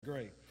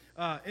great.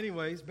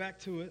 Anyways, back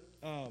to it.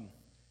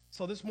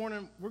 So this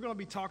morning, we're going to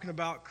be talking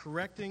about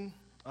correcting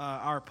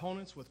our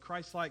opponents with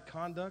Christlike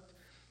conduct.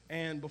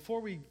 And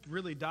before we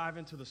really dive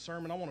into the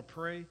sermon, I want to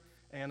pray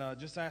and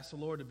just ask the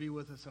Lord to be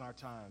with us in our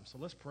time. So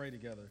let's pray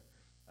together.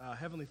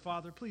 Heavenly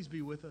Father, please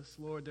be with us.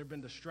 Lord, there have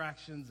been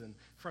distractions and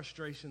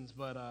frustrations,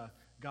 but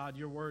God,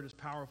 your word is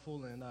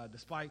powerful. And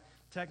despite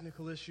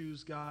technical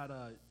issues, God,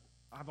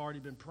 I've already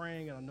been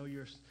praying, and I know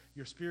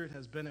your spirit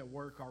has been at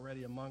work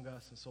already among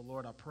us. And so,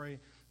 Lord, I pray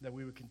that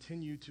we would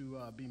continue to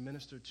be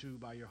ministered to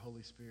by your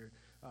Holy Spirit.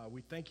 We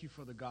thank you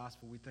for the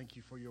gospel. We thank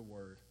you for your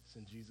word. It's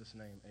in Jesus'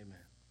 name, amen.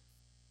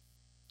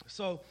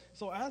 So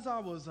as I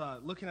was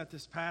looking at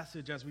this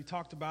passage, as we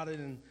talked about it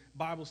in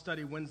Bible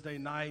study Wednesday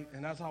night,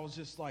 and as I was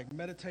just like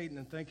meditating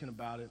and thinking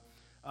about it,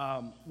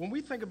 when we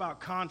think about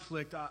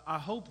conflict, I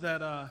hope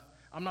that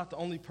I'm not the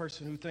only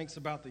person who thinks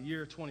about the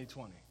year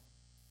 2020.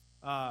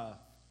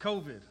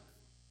 COVID,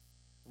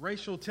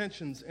 racial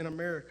tensions in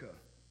America,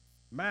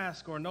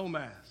 mask or no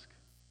mask,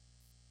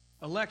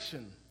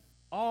 election,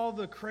 all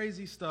the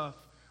crazy stuff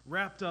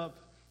wrapped up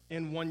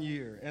in 1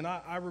 year. And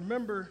I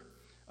remember,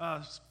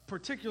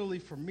 particularly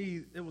for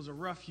me, it was a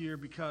rough year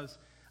because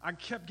I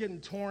kept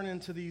getting torn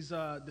into these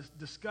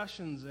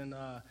discussions and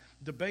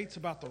debates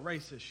about the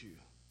race issue.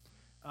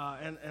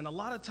 And a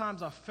lot of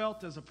times I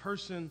felt as a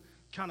person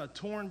kind of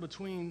torn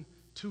between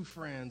two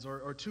friends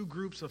or two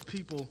groups of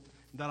people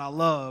that I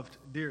loved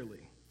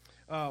dearly.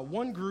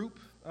 One group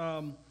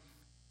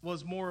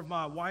was more of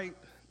my white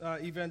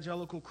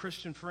evangelical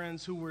Christian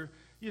friends who were,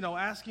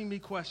 asking me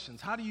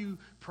questions. How do you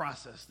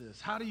process this?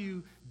 How do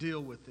you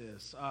deal with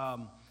this?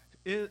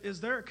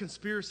 Is there a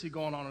conspiracy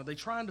going on? Are they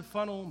trying to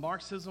funnel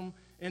Marxism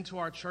into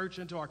our church,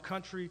 into our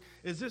country?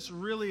 Is this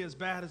really as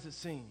bad as it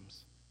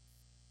seems?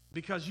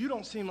 Because you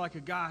don't seem like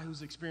a guy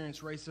who's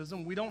experienced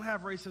racism. We don't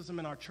have racism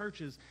in our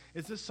churches.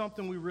 Is this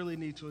something we really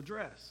need to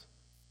address?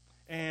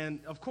 And,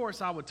 of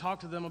course, I would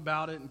talk to them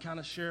about it and kind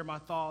of share my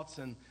thoughts,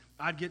 and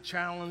I'd get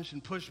challenged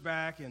and pushed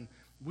back, and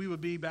we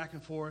would be back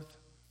and forth.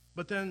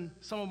 But then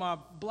some of my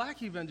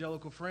black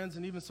evangelical friends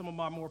and even some of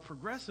my more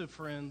progressive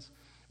friends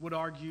would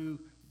argue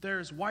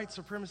there's white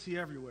supremacy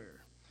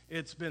everywhere.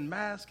 It's been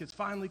masked. It's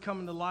finally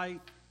coming to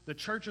light. The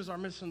churches are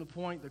missing the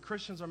point. The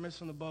Christians are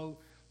missing the boat.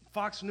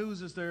 Fox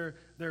News is their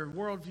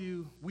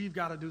worldview. We've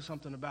got to do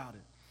something about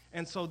it.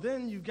 And so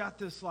then you've got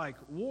this,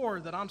 war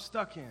that I'm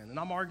stuck in, and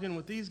I'm arguing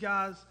with these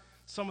guys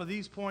some of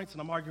these points, and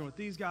I'm arguing with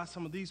these guys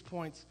some of these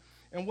points.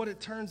 And what it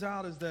turns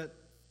out is that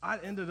I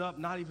ended up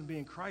not even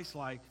being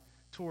Christ-like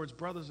towards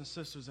brothers and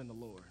sisters in the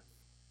Lord.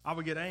 I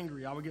would get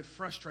angry. I would get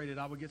frustrated.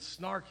 I would get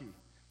snarky.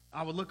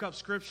 I would look up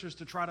scriptures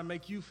to try to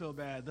make you feel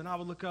bad. Then I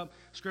would look up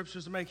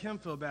scriptures to make him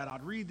feel bad.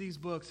 I'd read these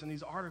books and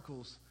these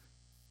articles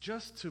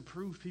just to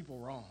prove people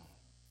wrong.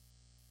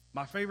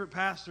 My favorite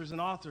pastors and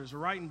authors were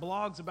writing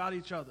blogs about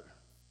each other,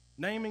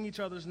 naming each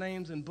other's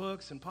names in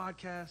books and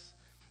podcasts.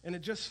 And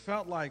it just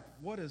felt like,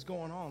 what is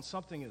going on?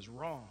 Something is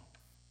wrong.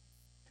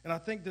 And I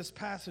think this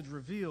passage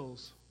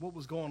reveals what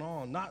was going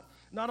on.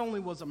 Not only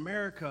was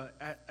America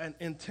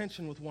in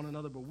tension with one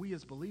another, but we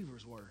as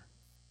believers were.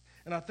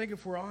 And I think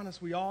if we're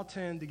honest, we all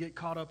tend to get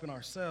caught up in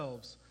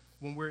ourselves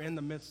when we're in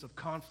the midst of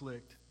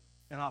conflict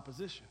and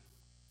opposition.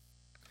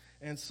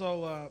 And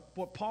so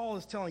what Paul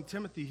is telling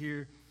Timothy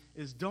here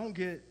is don't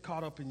get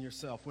caught up in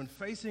yourself. When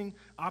facing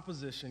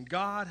opposition,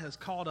 God has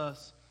called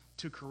us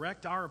to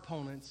correct our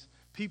opponents,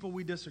 people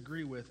we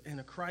disagree with, in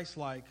a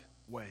Christ-like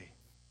way.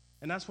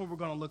 And that's what we're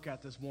going to look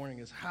at this morning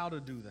is how to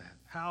do that.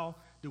 How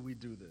do we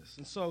do this?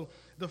 And so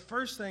the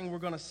first thing we're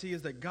going to see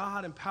is that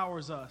God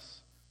empowers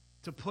us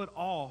to put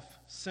off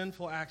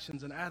sinful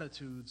actions and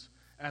attitudes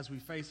as we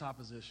face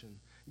opposition.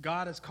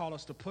 God has called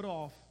us to put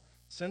off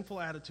sinful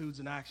attitudes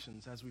and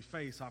actions as we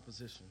face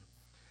opposition.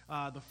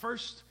 The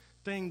first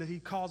thing that he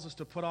calls us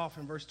to put off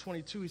in verse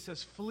 22, he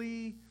says,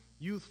 flee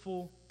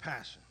youthful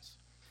passions.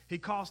 He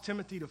calls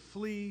Timothy to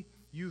flee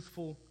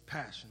youthful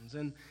passions.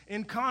 And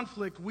in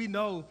conflict, we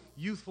know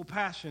youthful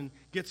passion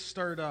gets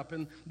stirred up.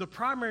 And the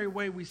primary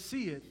way we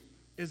see it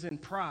is in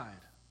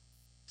pride,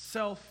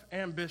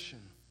 self-ambition.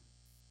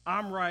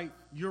 I'm right,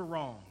 you're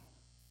wrong.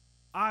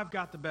 I've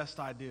got the best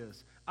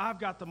ideas. I've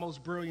got the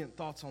most brilliant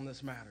thoughts on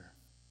this matter.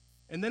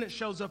 And then it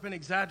shows up in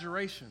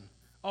exaggeration.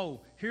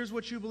 Oh, here's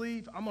what you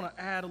believe. I'm going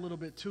to add a little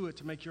bit to it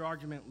to make your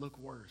argument look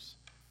worse.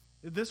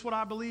 If this is what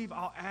I believe,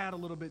 I'll add a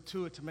little bit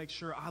to it to make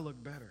sure I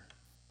look better.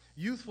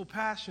 Youthful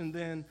passion,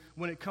 then,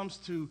 when it comes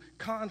to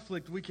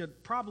conflict, we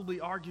could probably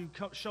argue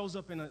shows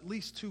up in at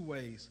least two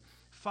ways,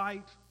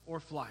 fight or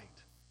flight.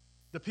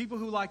 The people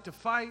who like to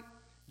fight,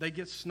 they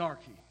get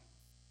snarky.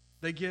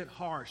 They get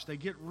harsh. They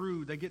get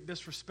rude. They get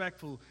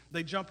disrespectful.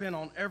 They jump in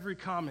on every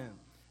comment,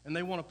 and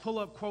they want to pull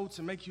up quotes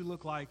and make you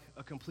look like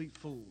a complete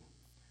fool.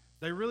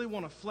 They really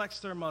want to flex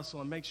their muscle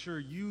and make sure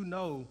you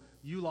know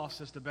you lost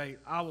this debate.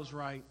 I was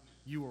right.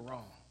 You were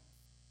wrong.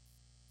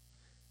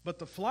 But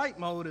the flight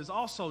mode is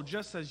also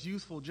just as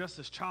youthful, just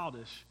as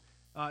childish.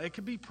 It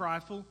could be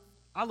prideful.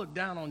 I look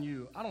down on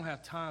you. I don't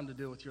have time to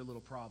deal with your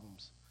little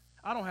problems.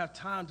 I don't have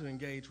time to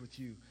engage with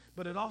you.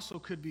 But it also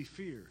could be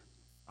fear.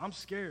 I'm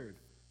scared.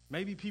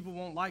 Maybe people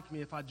won't like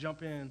me if I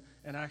jump in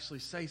and actually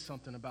say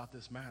something about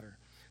this matter.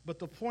 But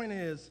the point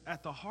is,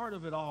 at the heart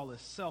of it all is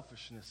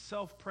selfishness,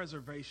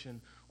 self-preservation,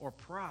 or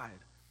pride.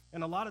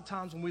 And a lot of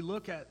times when we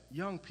look at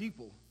young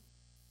people,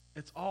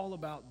 it's all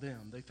about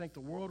them. They think the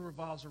world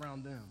revolves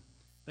around them.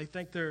 They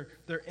think they're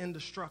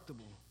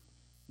indestructible.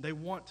 They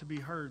want to be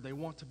heard. They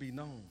want to be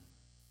known.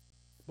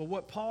 But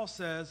what Paul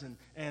says,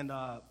 and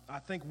I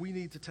think we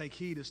need to take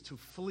heed, is to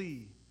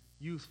flee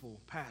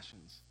youthful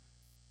passions.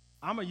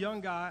 I'm a young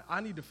guy.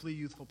 I need to flee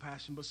youthful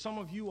passion. But some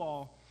of you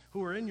all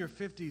who are in your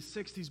 50s,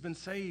 60s, been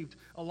saved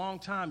a long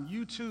time,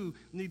 you too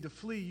need to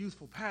flee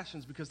youthful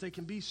passions because they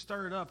can be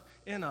stirred up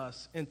in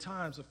us in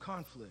times of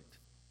conflict.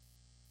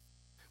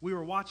 We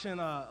were watching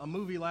a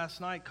movie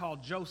last night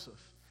called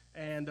Joseph,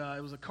 and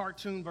it was a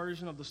cartoon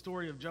version of the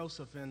story of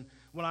Joseph. And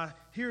when I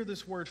hear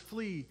this word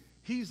flee,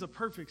 he's a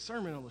perfect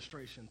sermon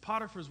illustration.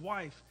 Potiphar's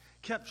wife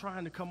kept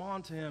trying to come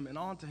on to him,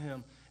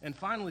 and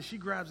finally she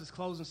grabs his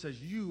clothes and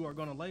says, "You are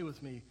going to lay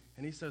with me."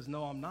 And he says,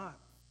 "No, I'm not."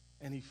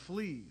 And he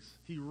flees.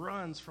 He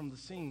runs from the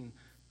scene,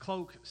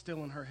 cloak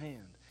still in her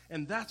hand.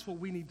 And that's what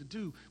we need to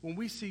do. When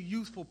we see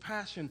youthful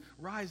passion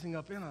rising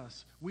up in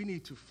us, we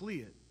need to flee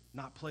it,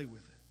 not play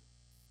with it.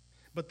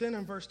 But then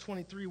in verse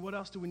 23, what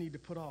else do we need to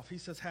put off? He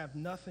says, have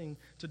nothing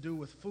to do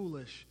with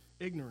foolish,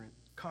 ignorant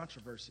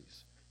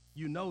controversies.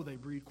 You know they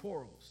breed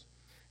quarrels.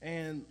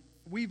 And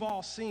we've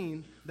all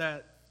seen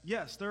that,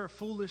 yes, there are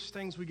foolish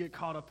things we get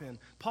caught up in.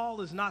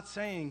 Paul is not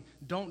saying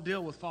don't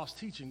deal with false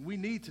teaching. We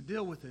need to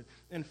deal with it.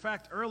 In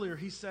fact, earlier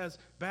he says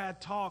bad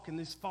talk and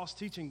this false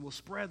teaching will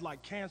spread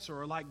like cancer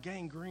or like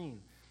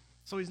gangrene.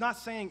 So he's not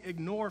saying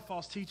ignore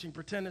false teaching,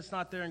 pretend it's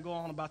not there and go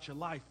on about your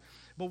life.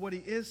 But what he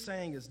is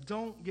saying is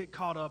don't get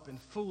caught up in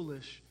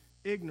foolish,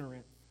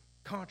 ignorant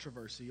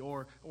controversy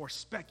or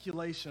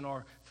speculation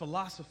or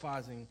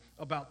philosophizing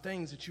about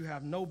things that you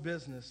have no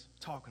business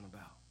talking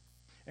about.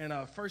 And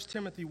 1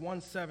 Timothy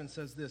 1:7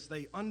 says this,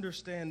 they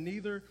understand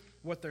neither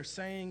what they're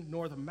saying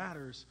nor the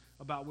matters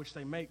about which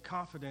they make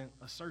confident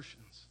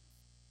assertions.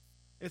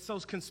 It's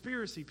those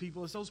conspiracy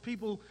people. It's those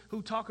people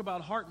who talk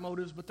about heart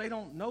motives, but they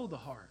don't know the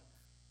heart.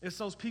 It's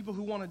those people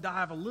who want to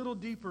dive a little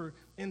deeper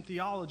in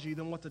theology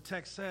than what the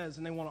text says,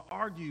 and they want to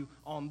argue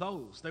on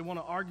those. They want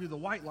to argue the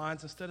white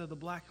lines instead of the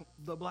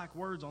black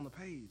words on the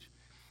page.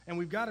 And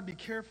we've got to be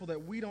careful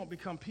that we don't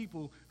become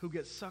people who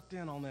get sucked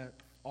in on that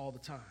all the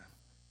time.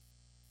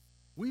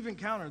 We've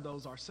encountered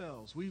those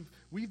ourselves.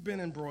 We've been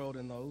embroiled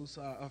in those.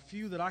 A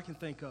few that I can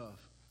think of.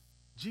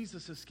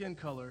 Jesus' skin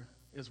color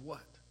is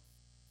what?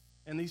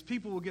 And these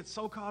people will get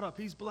so caught up.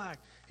 He's black.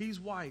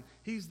 He's white.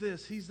 He's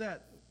this. He's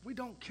that. We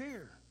don't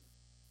care.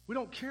 We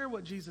don't care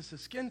what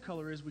Jesus' skin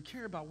color is. We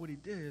care about what he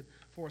did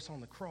for us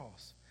on the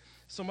cross.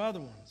 Some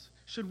other ones.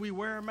 Should we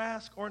wear a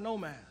mask or no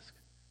mask?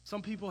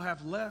 Some people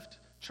have left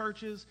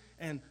churches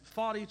and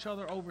fought each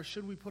other over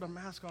should we put a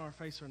mask on our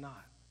face or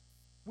not.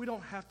 We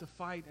don't have to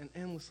fight and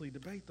endlessly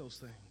debate those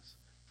things.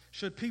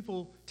 Should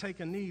people take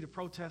a knee to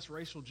protest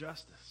racial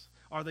justice?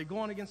 Are they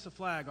going against the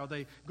flag? Are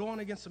they going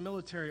against the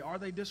military? Are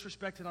they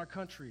disrespecting our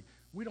country?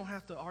 We don't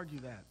have to argue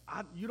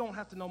that. You don't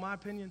have to know my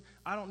opinion.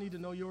 I don't need to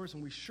know yours,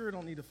 and we sure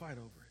don't need to fight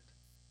over it.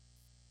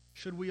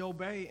 Should we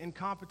obey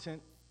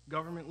incompetent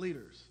government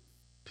leaders,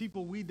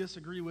 people we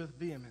disagree with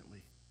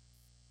vehemently?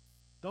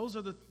 Those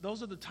are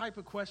the type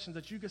of questions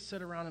that you could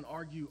sit around and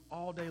argue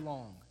all day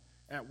long.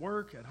 At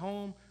work, at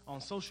home, on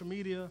social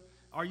media.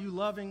 Are you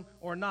loving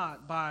or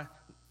not by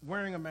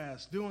wearing a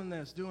mask, doing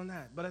this, doing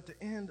that? But at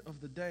the end of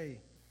the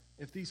day,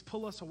 if these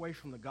pull us away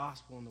from the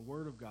gospel and the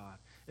word of God,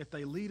 if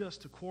they lead us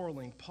to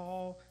quarreling,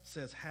 Paul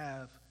says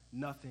have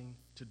nothing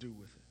to do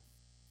with it.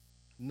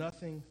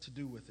 Nothing to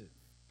do with it.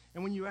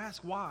 And when you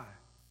ask why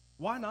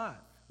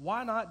not?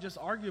 Why not just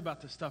argue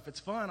about this stuff? It's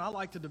fun. I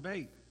like to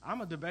debate.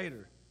 I'm a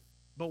debater.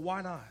 But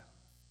why not?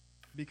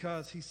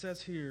 Because he says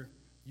here,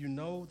 you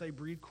know they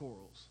breed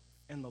quarrels,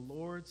 and the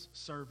Lord's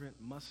servant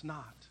must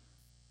not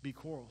be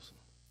quarrelsome.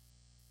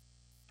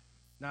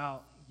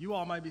 Now, you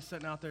all might be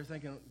sitting out there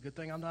thinking, good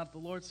thing I'm not the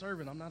Lord's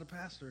servant. I'm not a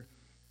pastor.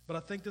 But I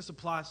think this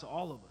applies to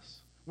all of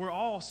us. We're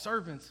all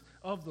servants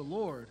of the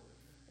Lord,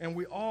 and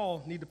we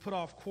all need to put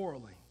off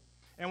quarreling.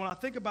 And when I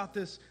think about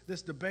this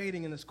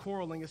debating and this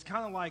quarreling, it's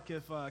kind of like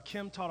if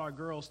Kim taught our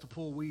girls to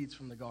pull weeds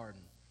from the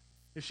garden.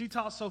 If she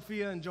taught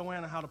Sophia and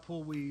Joanna how to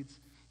pull weeds,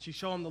 she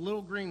showed them the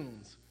little green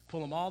ones,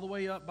 pull them all the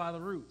way up by the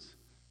roots.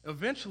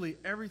 Eventually,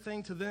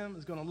 everything to them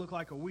is going to look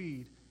like a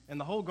weed, and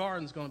the whole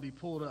garden is going to be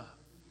pulled up.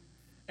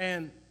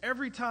 And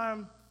every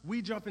time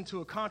we jump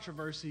into a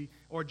controversy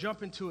or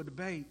jump into a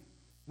debate,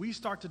 we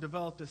start to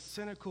develop this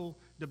cynical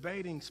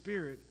debating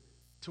spirit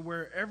to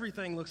where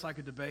everything looks like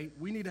a debate.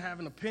 We need to have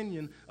an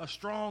opinion, a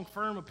strong,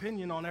 firm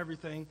opinion on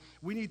everything.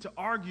 We need to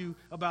argue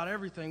about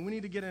everything. We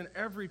need to get in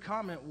every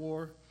comment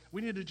war.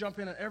 We need to jump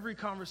in every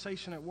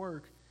conversation at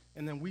work,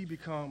 and then we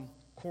become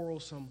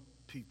quarrelsome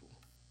people.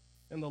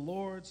 And the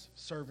Lord's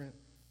servant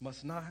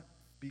must not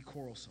be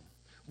quarrelsome.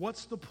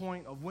 What's the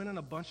point of winning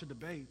a bunch of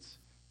debates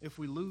if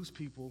we lose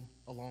people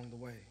along the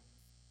way?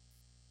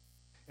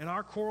 In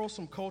our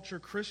quarrelsome culture,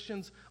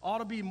 Christians ought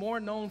to be more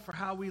known for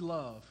how we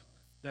love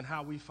than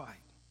how we fight.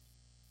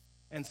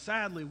 And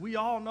sadly, we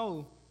all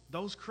know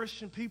those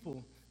Christian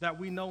people that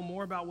we know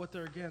more about what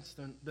they're against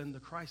than the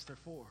Christ they're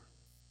for.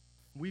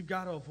 We've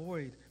got to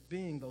avoid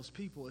being those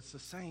people. It's the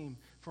same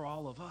for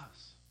all of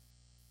us.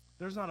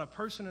 There's not a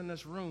person in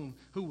this room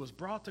who was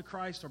brought to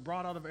Christ or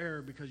brought out of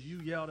error because you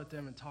yelled at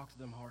them and talked to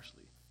them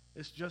harshly.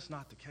 It's just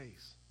not the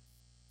case.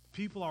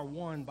 People are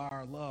won by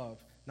our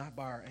love, not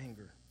by our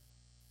anger.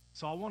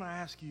 So I want to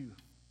ask you,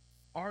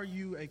 are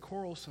you a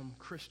quarrelsome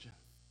Christian?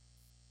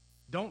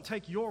 Don't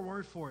take your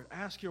word for it.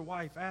 Ask your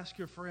wife, ask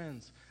your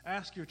friends,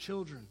 ask your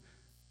children.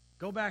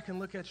 Go back and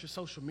look at your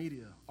social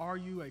media. Are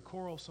you a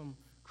quarrelsome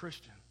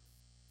Christian?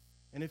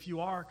 And if you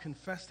are,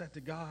 confess that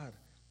to God,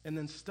 and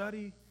then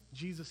study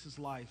Jesus'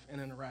 life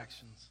and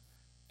interactions,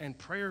 and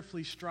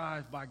prayerfully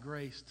strive by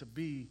grace to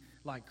be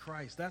like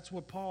Christ. That's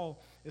what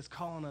Paul is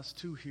calling us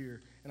to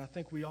here, and I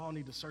think we all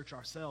need to search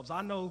ourselves.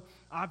 I know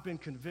I've been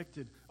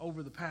convicted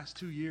over the past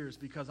 2 years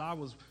because I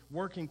was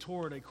working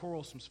toward a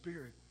quarrelsome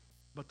spirit,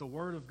 but the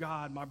Word of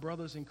God, my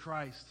brothers in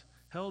Christ,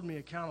 held me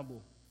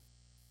accountable,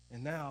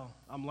 and now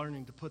I'm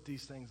learning to put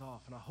these things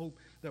off, and I hope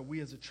that we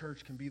as a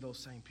church can be those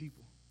same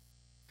people.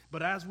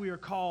 But as we are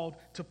called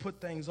to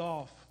put things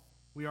off,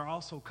 we are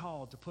also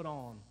called to put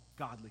on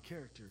godly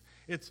character.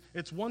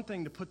 It's one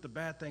thing to put the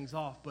bad things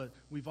off, but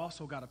we've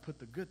also got to put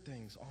the good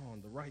things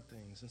on, the right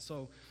things. And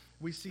so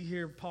we see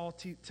here Paul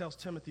tells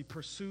Timothy,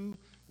 pursue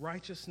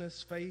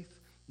righteousness, faith,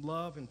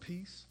 love, and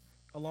peace,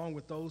 along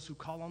with those who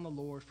call on the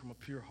Lord from a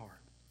pure heart.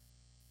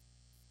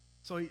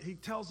 So he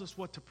tells us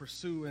what to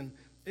pursue, and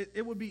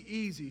it would be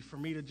easy for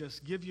me to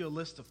just give you a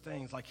list of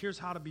things, like here's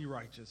how to be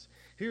righteous,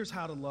 here's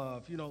how to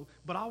love,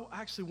 but I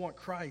actually want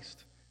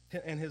Christ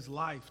and his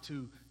life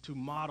to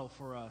model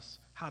for us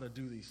how to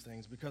do these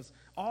things, because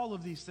all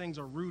of these things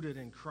are rooted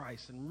in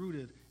Christ and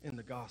rooted in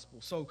the gospel.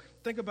 So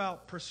think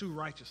about pursue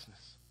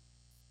righteousness.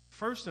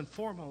 First and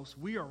foremost,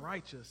 we are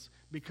righteous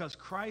because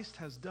Christ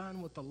has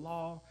done what the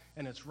law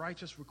and its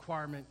righteous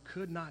requirement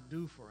could not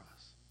do for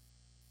us.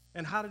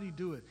 And how did he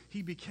do it?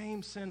 He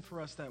became sin for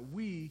us that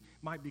we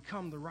might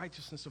become the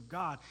righteousness of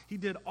God. He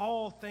did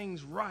all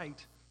things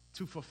right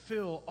to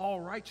fulfill all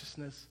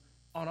righteousness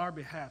on our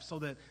behalf so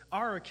that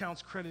our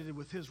account's credited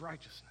with his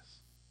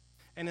righteousness.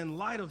 And in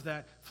light of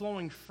that,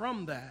 flowing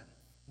from that,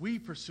 we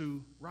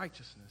pursue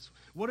righteousness.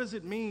 What does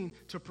it mean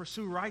to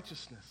pursue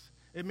righteousness?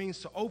 It means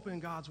to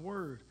open God's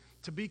word,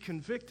 to be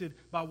convicted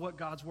by what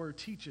God's word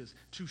teaches,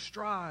 to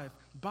strive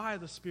by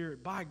the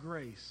Spirit, by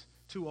grace,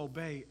 to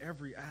obey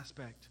every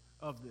aspect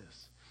of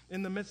this.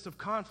 In the midst of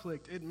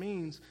conflict, it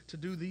means to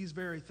do these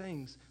very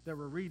things that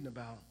we're reading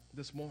about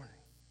this morning.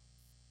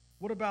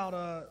 What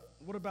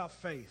about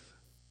faith?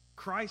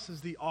 Christ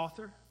is the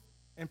author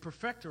and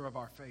perfecter of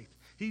our faith.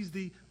 He's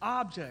the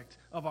object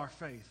of our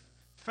faith.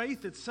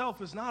 Faith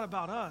itself is not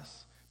about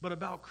us, but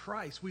about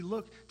Christ. We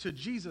look to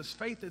Jesus.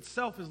 Faith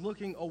itself is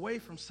looking away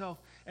from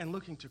self and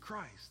looking to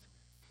Christ.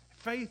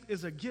 Faith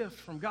is a gift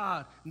from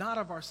God, not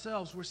of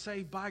ourselves. We're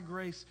saved by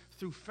grace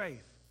through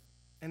faith.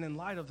 And in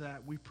light of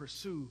that, we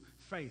pursue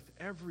faith.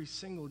 Every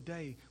single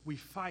day, we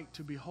fight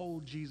to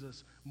behold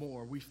Jesus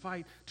more. We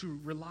fight to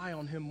rely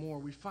on him more.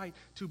 We fight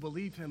to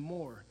believe him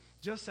more.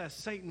 Just as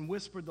Satan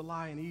whispered the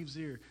lie in Eve's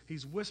ear,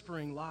 he's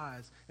whispering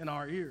lies in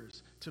our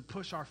ears to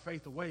push our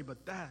faith away,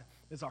 but that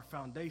is our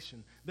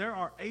foundation. There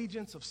are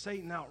agents of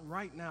Satan out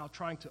right now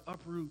trying to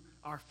uproot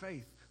our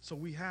faith, so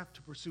we have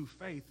to pursue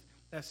faith,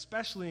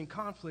 especially in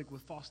conflict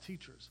with false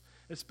teachers,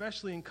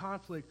 especially in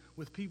conflict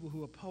with people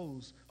who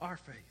oppose our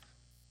faith.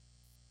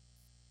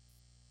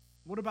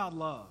 What about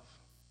love?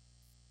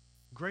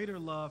 Greater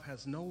love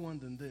has no one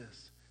than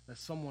this, that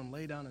someone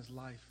lay down his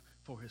life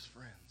for his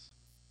friends.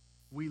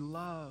 We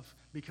love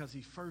because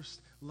he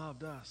first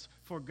loved us.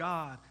 For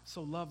God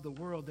so loved the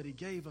world that he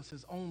gave us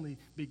his only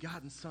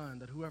begotten Son,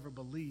 that whoever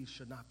believes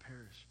should not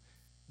perish.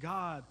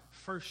 God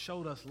first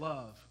showed us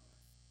love,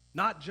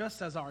 not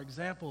just as our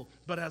example,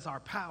 but as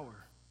our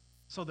power,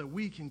 so that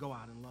we can go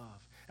out and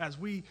love. As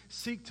we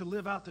seek to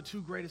live out the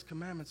two greatest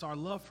commandments, our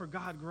love for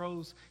God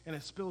grows and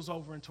it spills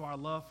over into our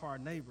love for our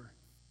neighbor.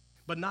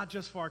 But not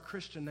just for our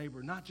Christian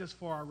neighbor, not just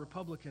for our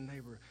Republican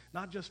neighbor,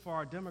 not just for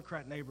our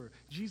Democrat neighbor.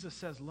 Jesus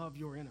says, love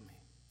your enemy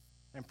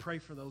and pray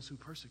for those who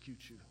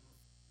persecute you.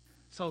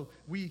 So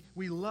we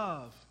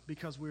love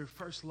because we were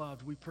first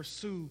loved. We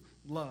pursue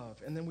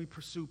love, and then we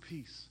pursue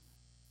peace.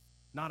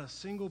 Not a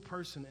single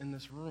person in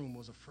this room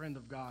was a friend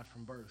of God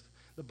from birth.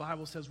 The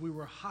Bible says we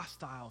were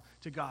hostile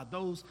to God.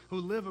 Those who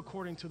live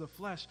according to the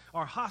flesh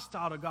are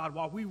hostile to God.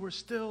 While we were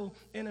still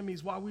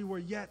enemies, while we were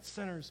yet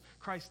sinners,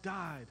 Christ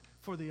died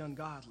for the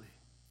ungodly.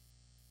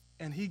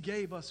 And he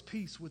gave us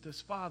peace with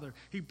his Father.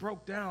 He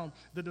broke down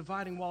the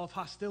dividing wall of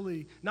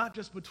hostility, not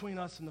just between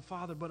us and the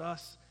Father, but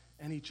us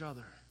and each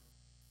other.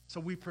 So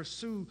we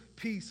pursue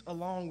peace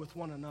along with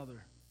one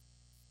another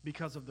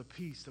because of the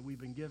peace that we've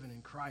been given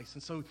in Christ.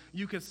 And so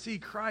you can see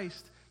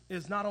Christ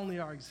is not only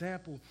our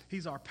example,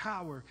 he's our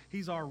power,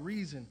 he's our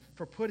reason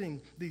for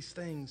putting these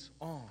things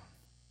on.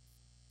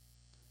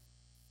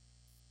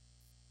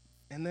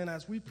 And then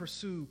as we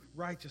pursue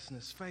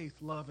righteousness, faith,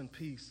 love, and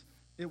peace,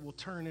 it will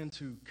turn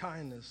into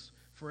kindness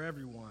for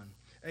everyone.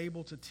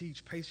 able to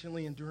teach,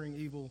 patiently enduring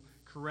evil,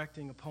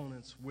 correcting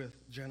opponents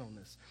with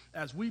gentleness.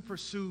 As we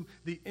pursue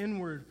the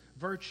inward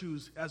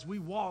virtues, as we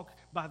walk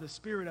by the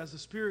Spirit, as the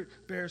Spirit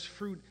bears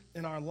fruit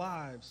in our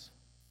lives,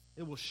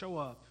 it will show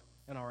up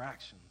in our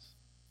actions.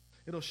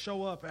 It'll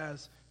show up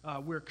as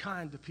we're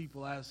kind to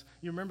people. As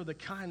you remember, the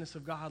kindness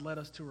of God led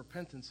us to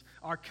repentance.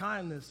 Our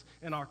kindness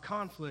and our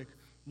conflict,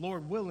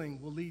 Lord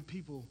willing, will lead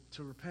people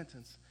to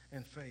repentance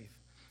and faith.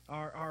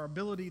 Our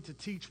ability to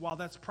teach, while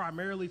that's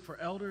primarily for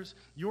elders,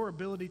 your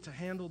ability to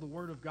handle the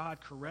Word of God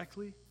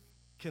correctly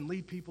can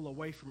lead people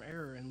away from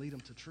error and lead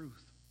them to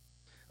truth.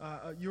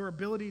 Your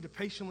ability to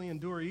patiently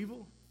endure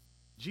evil,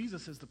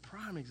 Jesus is the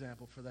prime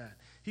example for that.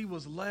 He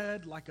was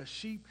led like a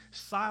sheep,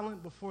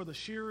 silent before the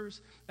shearers.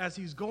 As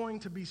he's going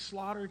to be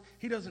slaughtered,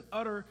 he doesn't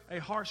utter a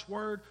harsh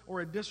word or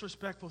a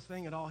disrespectful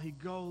thing at all. He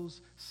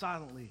goes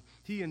silently.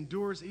 He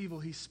endures evil.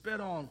 He's spit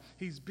on.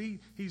 He's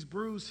beat. He's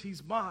bruised.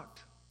 He's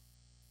mocked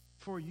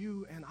for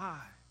you and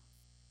I.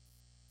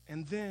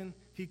 And then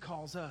he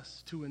calls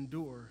us to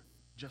endure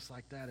just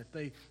like that. If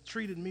they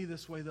treated me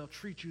this way, they'll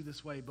treat you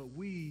this way. But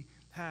we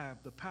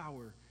have the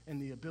power and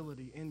the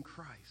ability in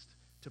Christ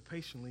to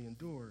patiently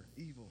endure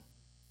evil.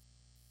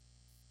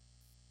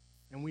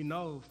 And we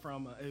know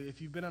from,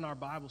 if you've been in our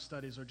Bible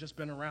studies or just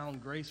been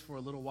around grace for a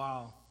little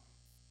while,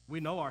 we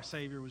know our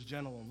Savior was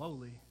gentle and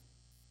lowly.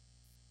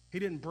 He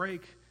didn't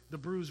break the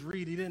bruised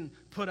reed. He didn't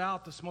put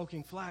out the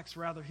smoking flax.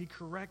 Rather, he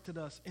corrected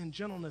us in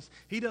gentleness.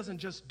 He doesn't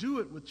just do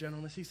it with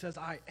gentleness. He says,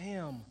 I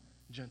am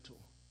gentle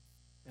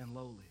and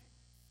lowly.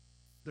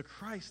 The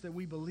Christ that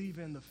we believe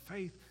in, the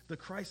faith, the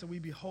Christ that we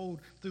behold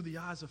through the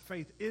eyes of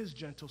faith is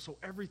gentle. So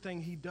everything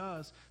he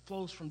does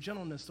flows from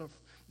gentleness. So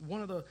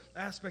one of the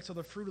aspects of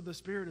the fruit of the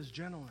Spirit is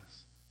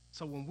gentleness.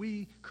 So when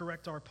we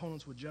correct our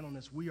opponents with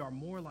gentleness, we are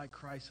more like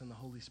Christ and the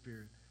Holy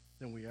Spirit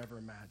than we ever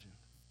imagined.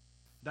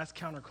 That's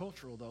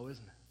countercultural, though,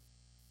 isn't it?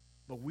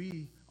 But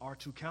we are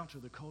to counter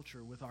the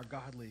culture with our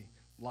godly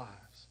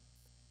lives.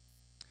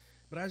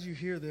 But as you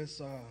hear this,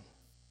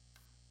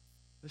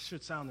 this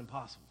should sound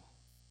impossible.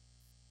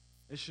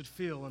 It should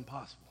feel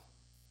impossible.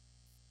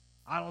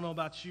 I don't know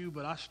about you,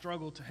 but I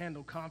struggle to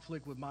handle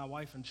conflict with my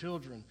wife and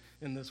children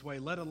in this way,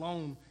 let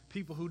alone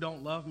people who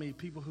don't love me,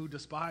 people who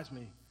despise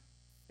me.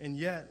 And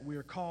yet, we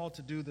are called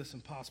to do this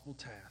impossible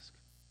task.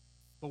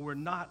 But we're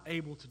not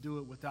able to do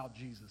it without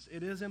Jesus.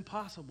 It is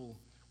impossible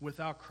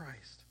without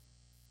Christ.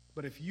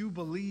 But if you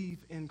believe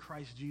in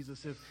Christ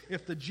Jesus,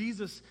 if the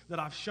Jesus that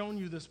I've shown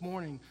you this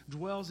morning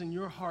dwells in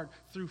your heart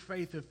through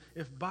faith,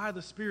 if by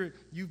the Spirit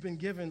you've been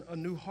given a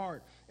new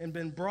heart and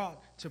been brought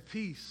to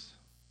peace,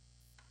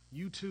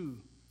 you too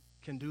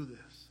can do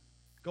this.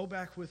 Go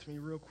back with me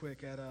real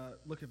quick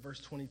look at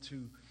verse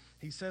 22.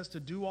 He says to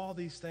do all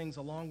these things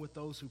along with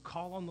those who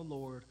call on the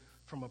Lord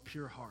from a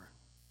pure heart.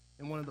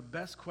 And one of the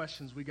best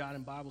questions we got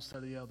in Bible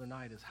study the other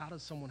night is, how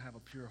does someone have a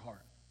pure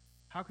heart?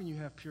 How can you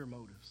have pure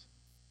motives?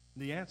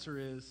 The answer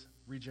is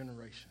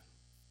regeneration.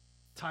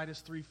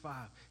 Titus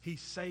 3:5. He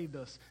saved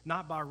us,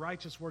 not by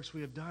righteous works we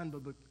have done,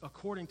 but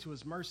according to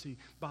his mercy,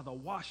 by the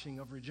washing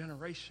of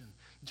regeneration.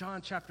 John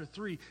chapter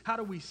 3. How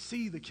do we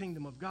see the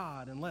kingdom of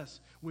God unless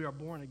we are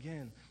born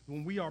again?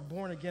 When we are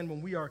born again,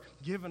 when we are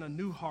given a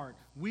new heart,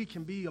 we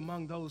can be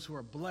among those who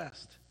are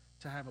blessed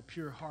to have a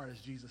pure heart,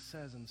 as Jesus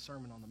says in the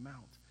Sermon on the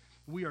Mount.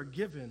 We are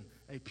given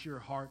a pure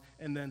heart,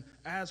 and then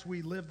as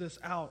we live this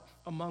out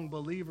among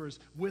believers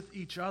with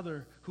each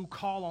other who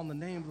call on the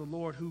name of the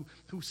Lord, who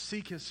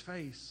seek his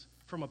face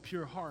from a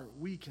pure heart,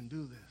 we can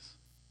do this.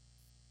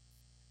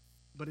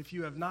 But if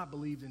you have not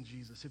believed in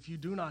Jesus, if you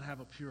do not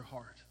have a pure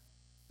heart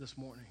this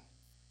morning,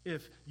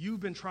 if you've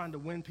been trying to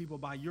win people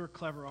by your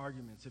clever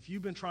arguments, if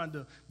you've been trying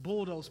to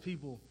bulldoze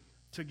people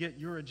to get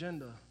your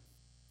agenda,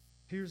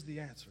 here's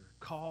the answer.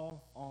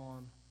 Call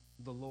on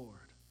the Lord.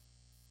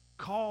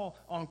 Call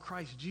on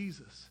Christ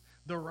Jesus,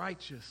 the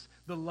righteous,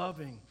 the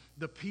loving,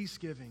 the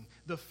peace-giving,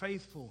 the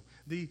faithful,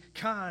 the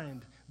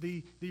kind,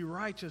 the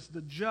righteous,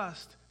 the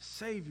just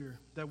Savior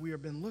that we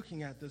have been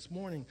looking at this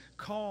morning.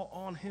 Call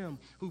on him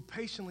who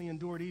patiently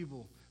endured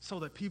evil so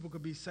that people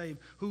could be saved,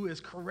 who is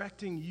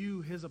correcting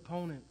you, his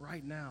opponent,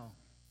 right now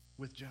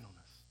with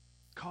gentleness.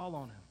 Call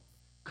on him.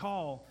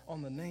 Call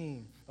on the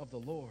name of the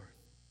Lord.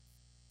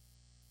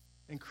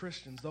 And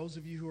Christians, those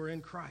of you who are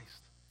in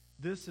Christ,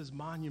 this is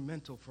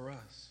monumental for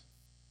us.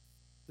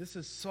 This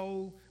is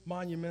so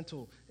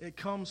monumental. It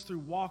comes through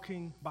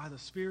walking by the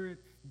Spirit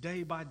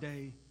day by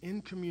day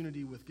in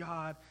community with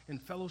God, in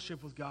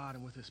fellowship with God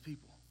and with his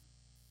people.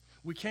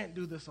 We can't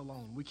do this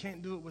alone. We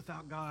can't do it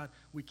without God.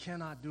 We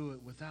cannot do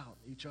it without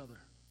each other.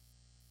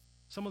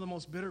 Some of the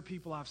most bitter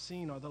people I've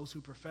seen are those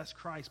who profess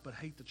Christ but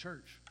hate the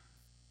church.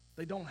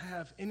 They don't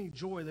have any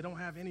joy. They don't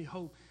have any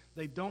hope.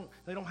 They don't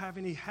have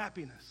any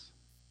happiness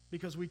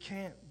because we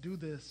can't do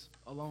this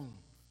alone.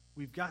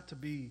 We've got to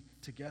be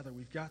together.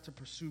 We've got to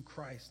pursue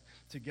Christ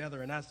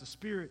together. And as the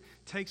Spirit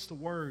takes the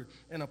word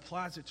and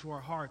applies it to our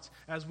hearts,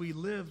 as we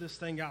live this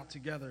thing out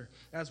together,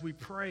 as we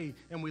pray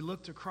and we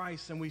look to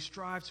Christ and we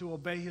strive to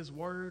obey his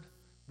word,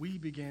 we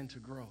begin to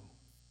grow.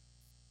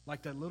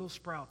 Like that little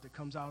sprout that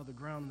comes out of the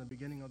ground in the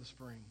beginning of the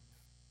spring.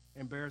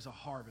 and bears a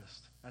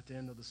harvest at the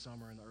end of the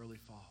summer and the early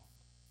fall.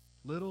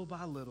 Little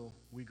by little,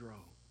 we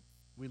grow.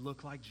 We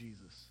look like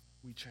Jesus.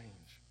 We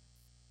change.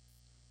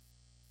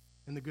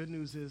 And the good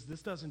news is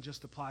this doesn't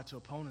just apply to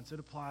opponents. It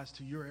applies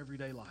to your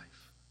everyday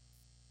life.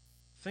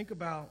 Think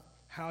about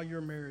how your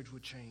marriage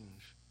would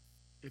change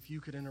if you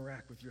could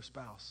interact with your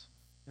spouse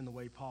in the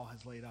way Paul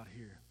has laid out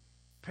here.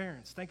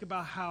 Parents, think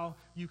about how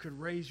you could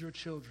raise your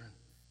children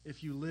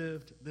if you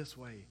lived this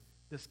way,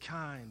 this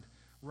kind,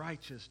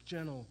 righteous,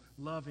 gentle,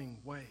 loving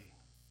way.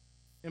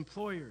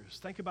 Employers,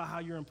 think about how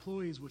your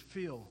employees would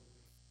feel.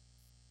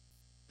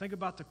 Think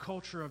about the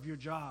culture of your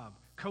job.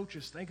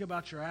 Coaches, think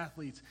about your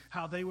athletes,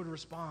 how they would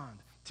respond.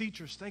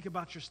 Teachers, think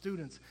about your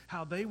students,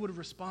 how they would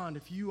respond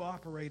if you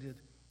operated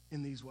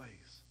in these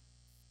ways.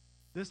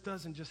 This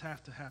doesn't just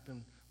have to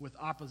happen with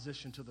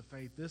opposition to the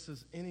faith. This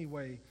is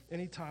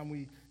anytime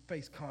we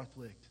face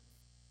conflict.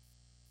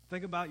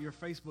 Think about your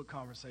Facebook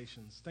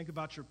conversations. Think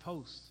about your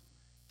posts.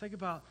 Think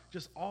about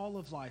just all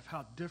of life,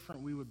 how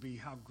different we would be,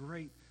 how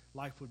great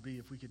life would be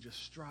if we could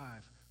just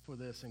strive for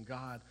this, and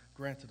God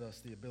granted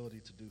us the ability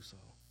to do so.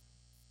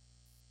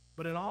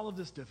 But in all of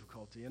this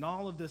difficulty, in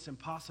all of this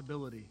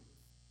impossibility,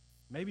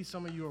 maybe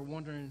some of you are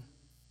wondering,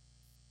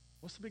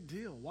 what's the big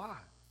deal? Why?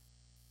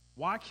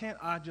 Why can't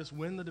I just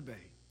win the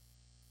debate?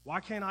 Why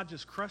can't I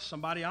just crush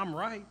somebody? I'm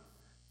right.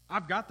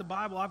 I've got the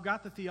Bible. I've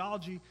got the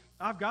theology.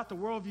 I've got the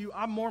worldview.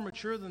 I'm more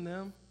mature than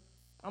them.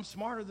 I'm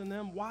smarter than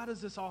them. Why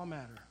does this all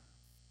matter?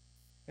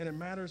 And it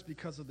matters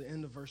because of the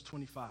end of verse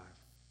 25.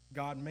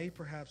 God may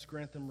perhaps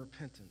grant them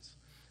repentance,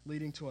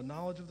 leading to a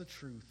knowledge of the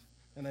truth,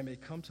 and they may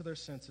come to their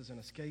senses and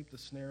escape the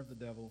snare of the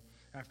devil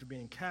after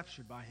being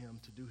captured by him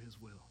to do his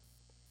will.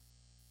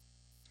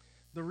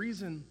 The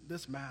reason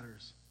this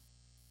matters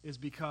is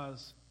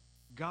because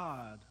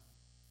God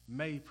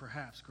may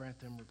perhaps grant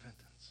them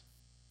repentance.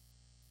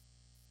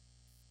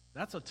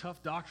 That's a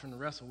tough doctrine to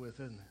wrestle with,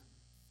 isn't it?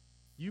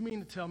 You mean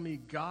to tell me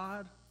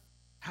God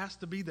has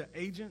to be the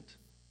agent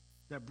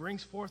that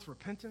brings forth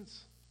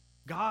repentance?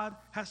 God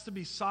has to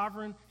be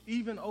sovereign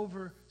even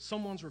over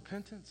someone's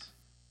repentance?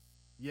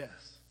 Yes.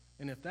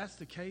 And if that's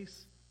the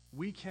case,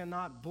 we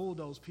cannot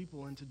bulldoze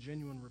people into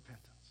genuine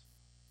repentance.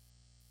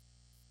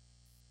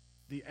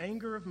 The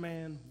anger of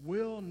man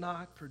will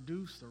not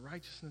produce the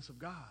righteousness of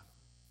God.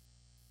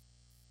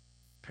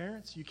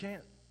 Parents, you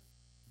can't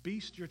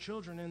beast your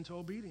children into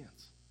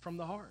obedience from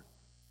the heart.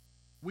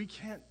 We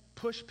can't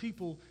push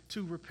people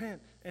to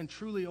repent and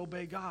truly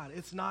obey God.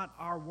 It's not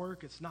our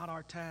work. It's not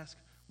our task.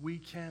 We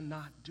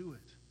cannot do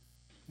it.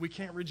 We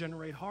can't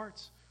regenerate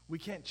hearts. We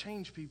can't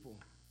change people.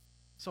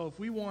 So if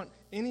we want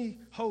any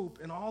hope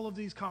in all of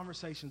these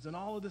conversations and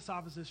all of this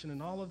opposition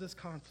and all of this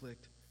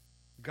conflict,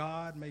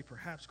 God may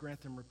perhaps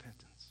grant them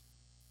repentance.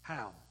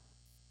 How?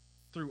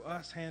 Through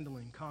us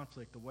handling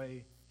conflict the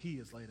way he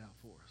has laid out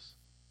for us.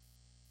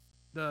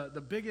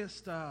 The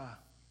biggest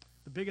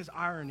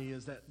irony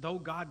is that though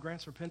God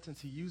grants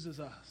repentance, he uses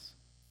us.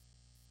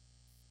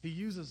 He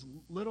uses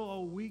little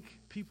old weak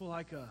people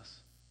like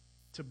us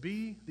to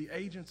be the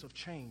agents of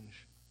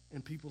change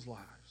in people's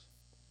lives.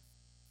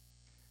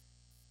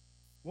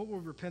 What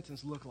would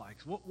repentance look like?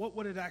 What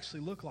would it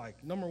actually look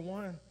like? Number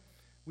one,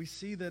 we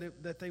see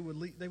that they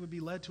would be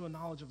led to a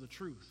knowledge of the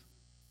truth.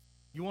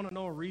 You want to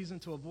know a reason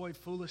to avoid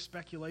foolish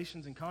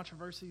speculations and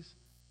controversies?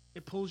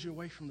 It pulls you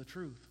away from the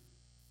truth.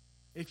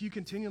 If you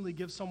continually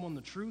give someone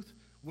the truth,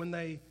 when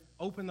they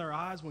open their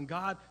eyes, when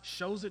God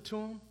shows it to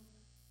them,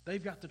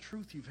 they've got the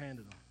truth you've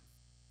handed them.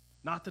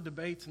 Not the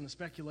debates and the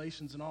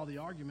speculations and all the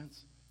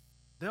arguments.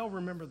 They'll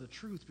remember the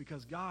truth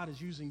because God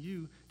is using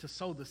you to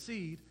sow the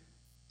seed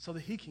so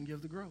that he can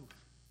give the growth.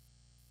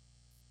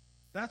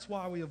 That's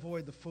why we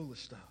avoid the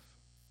foolish stuff,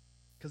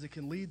 because it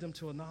can lead them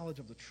to a knowledge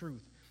of the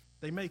truth.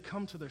 They may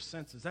come to their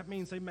senses. That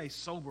means they may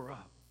sober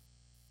up.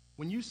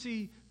 When you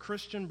see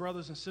Christian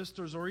brothers and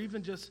sisters, or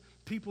even just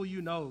people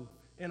you know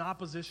in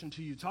opposition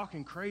to you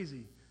talking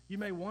crazy, you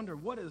may wonder,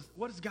 what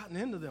has gotten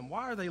into them?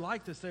 Why are they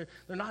like this? They're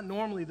not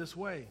normally this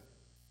way.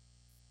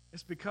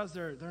 It's because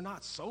they're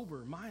not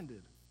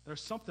sober-minded.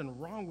 There's something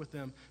wrong with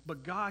them,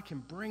 but God can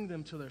bring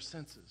them to their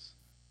senses.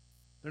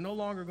 They're no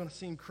longer going to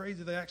seem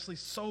crazy. They actually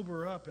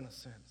sober up in a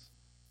sense.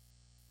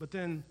 But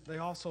then they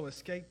also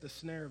escape the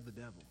snare of the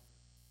devil.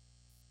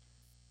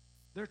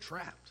 They're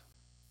trapped.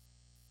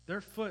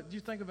 Their foot, you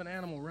think of an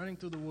animal running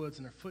through the woods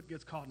and their foot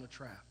gets caught in a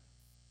trap.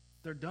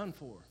 They're done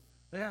for.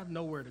 They have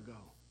nowhere to go.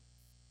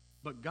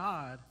 But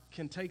God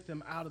can take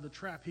them out of the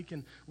trap. He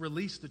can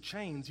release the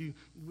chains.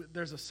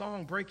 There's a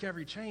song, Break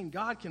Every Chain.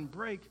 God can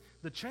break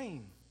the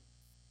chain.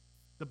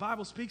 The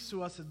Bible speaks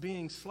to us as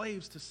being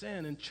slaves to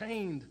sin and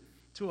chained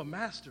to a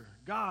master.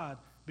 God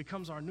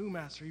becomes our new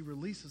master. He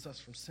releases us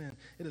from sin.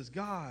 It is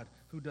God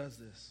who does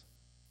this.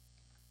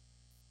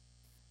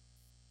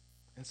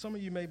 And some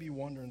of you may be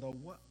wondering, though,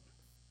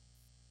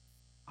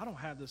 I don't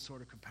have this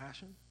sort of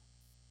compassion.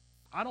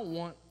 I don't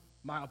want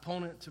my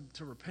opponent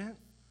to repent.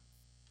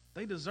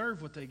 They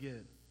deserve what they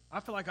get. I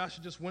feel like I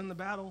should just win the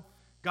battle.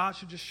 God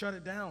should just shut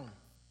it down.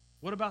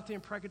 What about the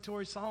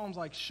imprecatory Psalms?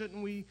 Like,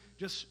 shouldn't we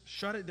just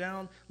shut it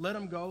down, let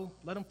them go,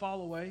 let them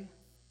fall away?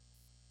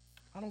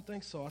 I don't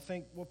think so. I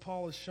think what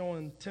Paul is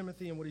showing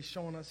Timothy and what he's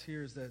showing us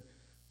here is that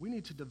we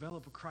need to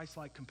develop a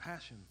Christ-like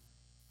compassion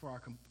for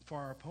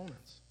our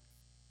opponents.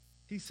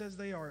 He says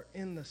they are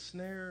in the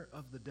snare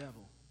of the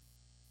devil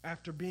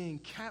after being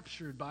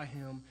captured by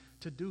him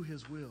to do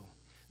his will.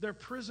 They're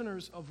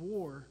prisoners of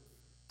war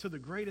to the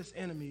greatest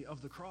enemy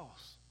of the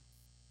cross.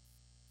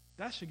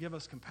 That should give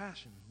us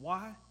compassion.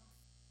 Why?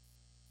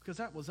 Because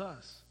that was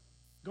us.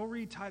 Go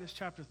read Titus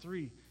chapter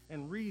 3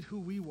 and read who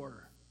we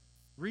were.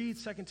 Read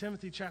 2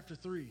 Timothy chapter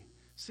 3.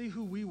 See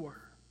who we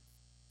were.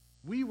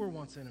 We were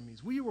once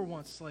enemies. We were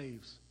once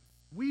slaves.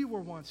 We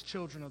were once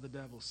children of the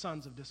devil,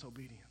 sons of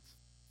disobedience.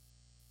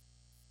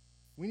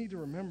 We need to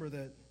remember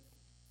that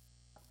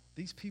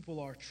these people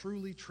are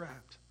truly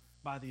trapped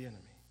by the enemy.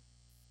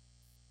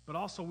 But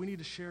also we need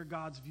to share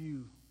God's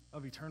view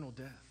of eternal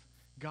death.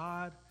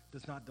 God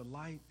does not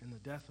delight in the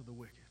death of the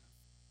wicked.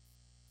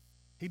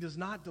 He does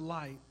not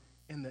delight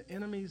in the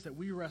enemies that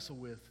we wrestle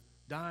with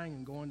dying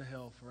and going to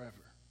hell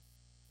forever.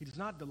 He does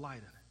not delight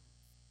in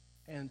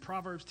it. And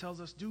Proverbs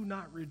tells us, do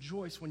not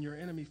rejoice when your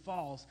enemy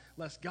falls,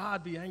 lest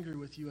God be angry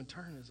with you and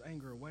turn his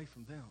anger away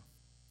from them.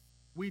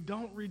 We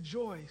don't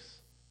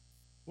rejoice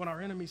when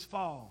our enemies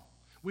fall.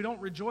 We don't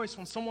rejoice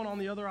when someone on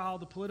the other aisle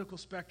of the political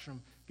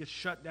spectrum gets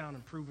shut down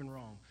and proven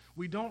wrong.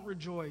 We don't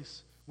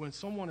rejoice when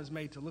someone is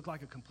made to look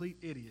like a complete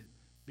idiot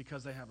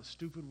because they have a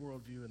stupid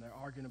worldview and they're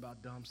arguing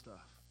about dumb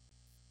stuff.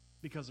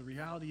 Because the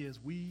reality is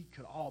we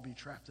could all be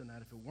trapped in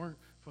that if it weren't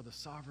for the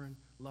sovereign,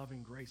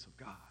 loving grace of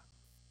God.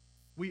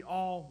 We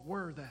all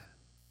were that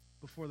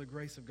before the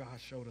grace of God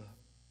showed up.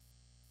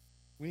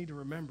 We need to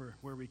remember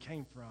where we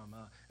came from.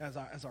 As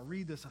I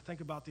read this, I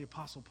think about the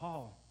Apostle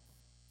Paul.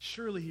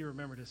 Surely he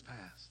remembered his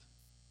past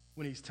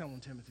when he's telling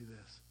Timothy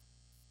this.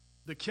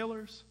 The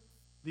killers,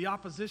 the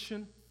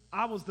opposition.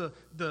 I was the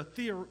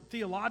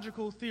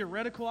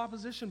theoretical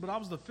opposition, but I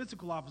was the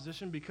physical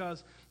opposition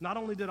because not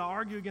only did I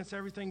argue against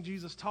everything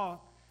Jesus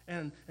taught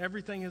and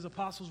everything his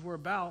apostles were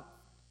about,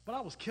 but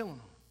I was killing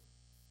them.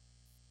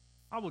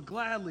 I would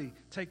gladly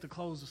take the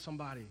clothes of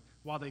somebody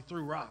while they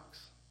threw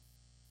rocks.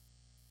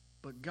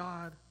 But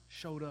God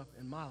showed up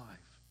in my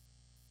life.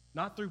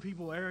 Not through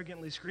people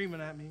arrogantly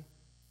screaming at me,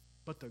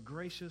 but the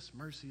gracious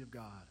mercy of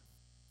God.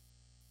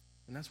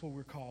 And that's what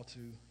we're called to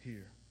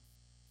here.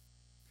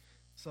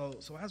 So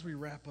as we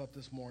wrap up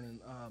this morning,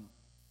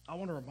 I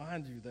want to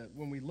remind you that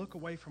when we look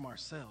away from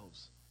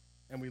ourselves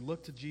and we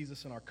look to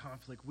Jesus in our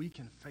conflict, we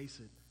can face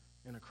it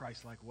in a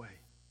Christ-like way.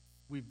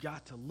 We've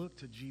got to look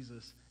to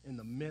Jesus in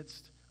the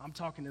midst, I'm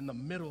talking in the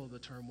middle of the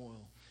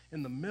turmoil,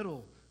 in the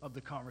middle of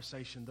the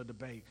conversation, the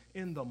debate,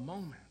 in the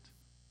moment.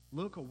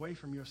 Look away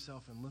from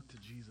yourself and look to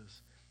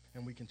Jesus,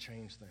 and we can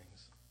change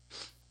things.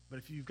 But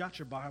if you've got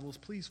your Bibles,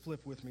 please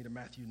flip with me to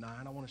Matthew 9.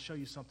 I want to show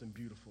you something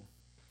beautiful.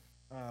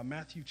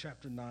 Matthew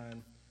chapter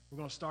 9, we're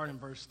going to start in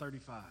verse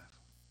 35.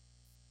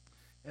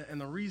 And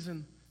the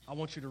reason I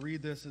want you to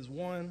read this is,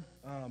 one,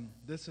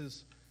 this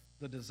is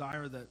the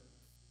desire that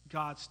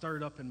God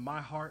stirred up in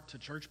my heart to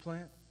church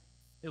plant.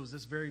 It was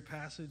this very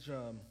passage.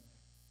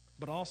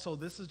 But also,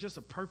 this is just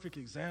a perfect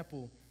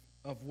example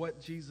of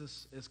what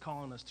Jesus is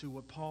calling us to,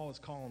 what Paul is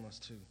calling us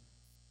to.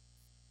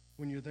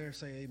 When you're there,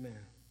 say amen.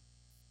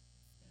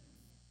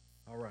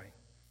 All right.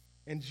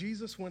 And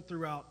Jesus went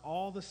throughout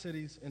all the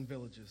cities and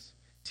villages,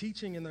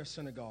 teaching in their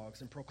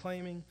synagogues and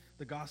proclaiming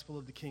the gospel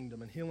of the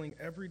kingdom and healing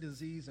every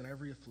disease and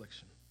every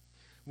affliction.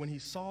 When he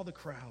saw the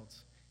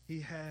crowds,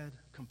 he had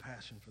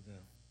compassion for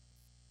them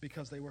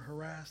because they were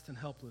harassed and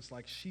helpless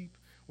like sheep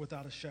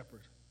without a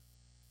shepherd.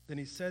 Then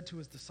he said to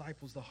his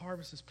disciples, the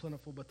harvest is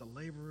plentiful, but the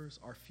laborers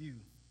are few.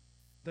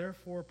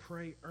 Therefore,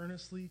 pray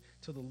earnestly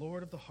to the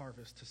Lord of the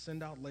harvest to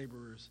send out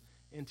laborers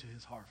into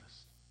his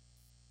harvest.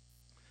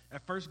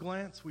 At first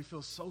glance, we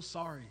feel so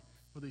sorry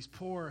for these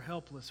poor,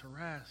 helpless,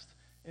 harassed,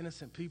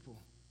 innocent people.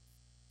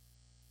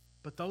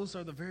 But those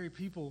are the very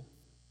people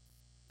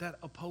that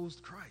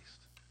opposed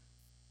Christ.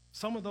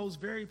 Some of those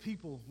very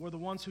people were the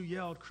ones who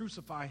yelled,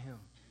 "Crucify him."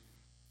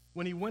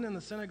 When he went in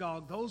the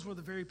synagogue, those were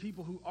the very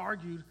people who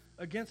argued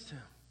against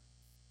him.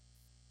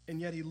 And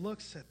yet he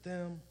looks at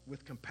them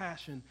with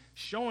compassion,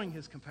 showing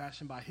his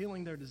compassion by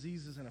healing their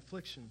diseases and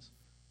afflictions.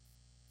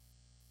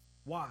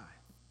 Why?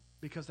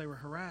 Because they were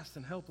harassed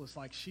and helpless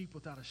like sheep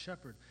without a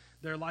shepherd.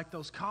 They're like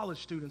those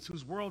college students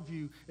whose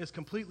worldview is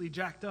completely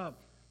jacked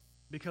up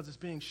because it's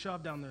being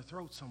shoved down their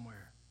throat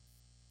somewhere.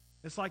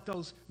 It's like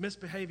those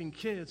misbehaving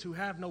kids who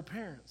have no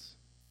parents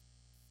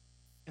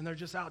and they're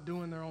just out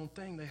doing their own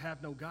thing. They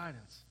have no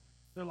guidance.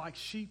 They're like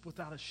sheep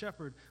without a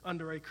shepherd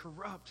under a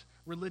corrupt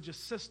religious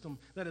system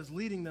that is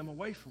leading them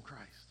away from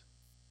Christ.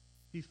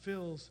 He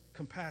feels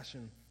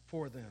compassion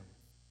for them.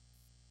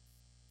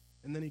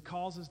 And then he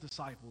calls his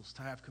disciples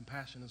to have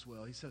compassion as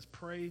well. He says,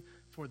 pray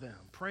for them.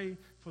 Pray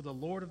for the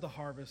Lord of the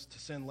harvest to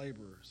send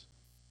laborers.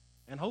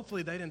 And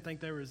hopefully they didn't think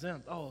they were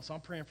exempt. Oh, so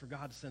I'm praying for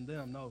God to send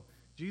them. No,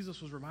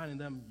 Jesus was reminding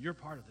them, you're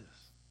part of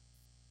this.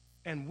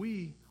 And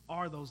we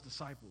are those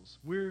disciples.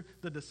 We're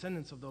the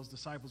descendants of those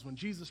disciples. When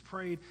Jesus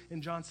prayed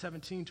in John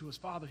 17 to his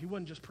Father, he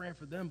wasn't just praying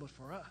for them, but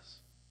for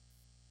us.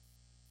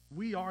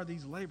 We are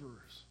these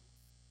laborers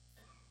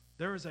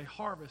There is a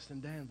harvest in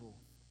Danville.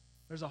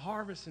 There's a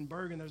harvest in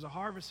Bergen. There's a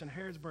harvest in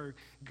Harrodsburg.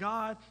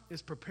 God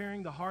is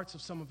preparing the hearts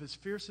of some of his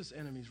fiercest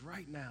enemies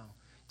right now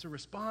to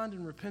respond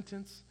in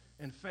repentance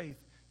and faith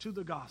to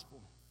the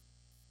gospel.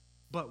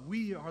 But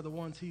we are the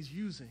ones he's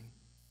using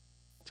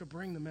to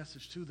bring the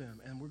message to them,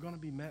 and we're going to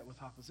be met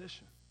with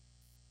opposition.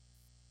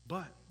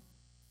 But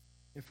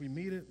if we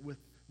meet it with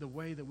the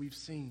way that we've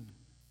seen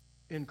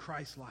in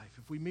Christ's life,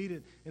 if we meet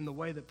it in the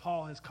way that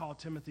Paul has called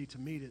Timothy to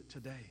meet it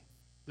today,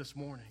 this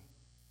morning,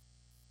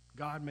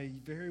 God may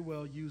very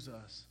well use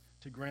us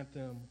to grant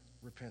them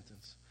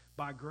repentance.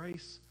 By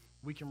grace,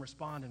 we can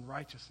respond in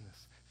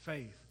righteousness,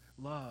 faith,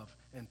 love,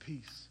 and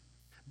peace.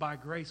 By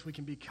grace, we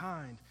can be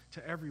kind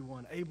to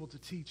everyone, able to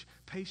teach,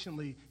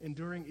 patiently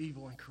enduring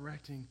evil and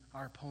correcting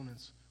our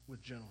opponents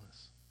with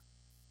gentleness.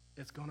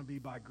 It's going to be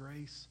by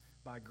grace,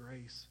 by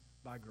grace,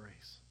 by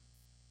grace.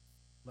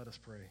 Let us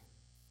pray.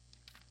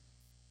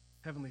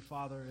 Heavenly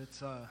Father,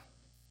 it's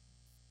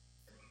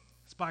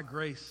by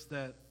grace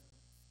that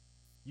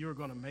you are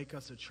going to make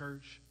us a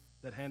church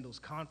that handles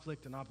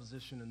conflict and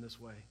opposition in this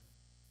way.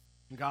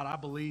 And God, I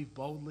believe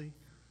boldly,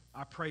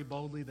 I pray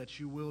boldly that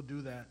you will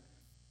do that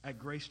at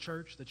Grace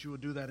Church, that you will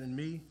do that in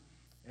me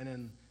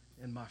and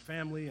in my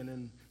family and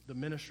in the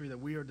ministry that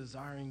we are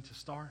desiring to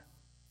start.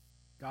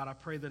 God, I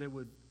pray that it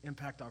would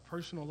impact our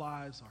personal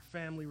lives, our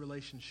family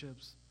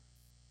relationships,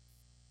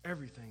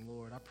 everything,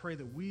 Lord. I pray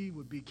that we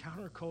would be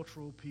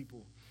countercultural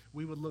people.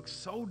 We would look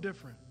so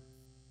different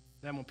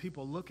that when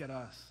people look at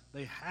us,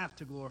 they have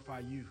to glorify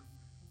you.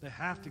 They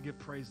have to give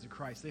praise to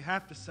Christ. They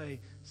have to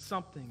say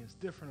something is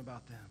different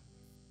about them.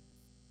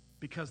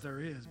 Because there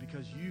is,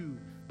 because you,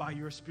 by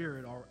your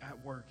Spirit, are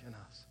at work in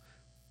us.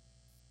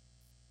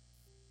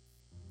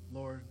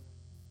 Lord,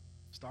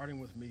 starting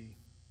with me,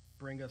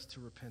 bring us to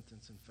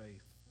repentance and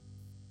faith.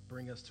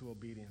 Bring us to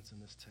obedience in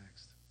this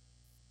text.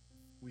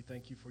 We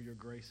thank you for your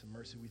grace and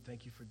mercy. We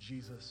thank you for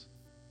Jesus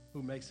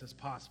who makes this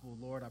possible.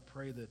 Lord, I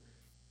pray that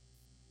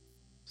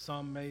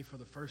some may for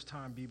the first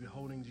time be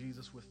beholding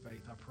Jesus with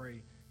faith. I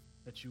pray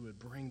that you would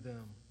bring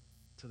them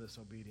to this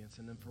obedience.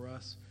 And then for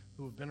us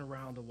who have been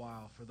around a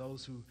while, for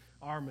those who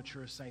are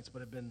mature saints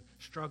but have been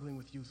struggling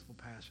with youthful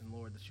passion,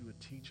 Lord, that you would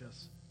teach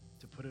us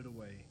to put it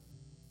away.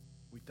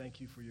 We thank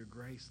you for your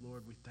grace,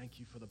 Lord. We thank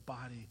you for the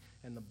body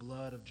and the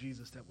blood of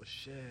Jesus that was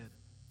shed,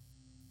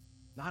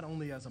 not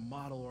only as a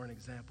model or an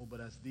example, but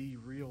as the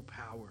real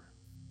power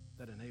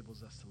that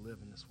enables us to live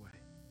in this way.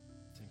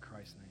 It's in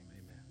Christ's name,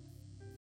 amen.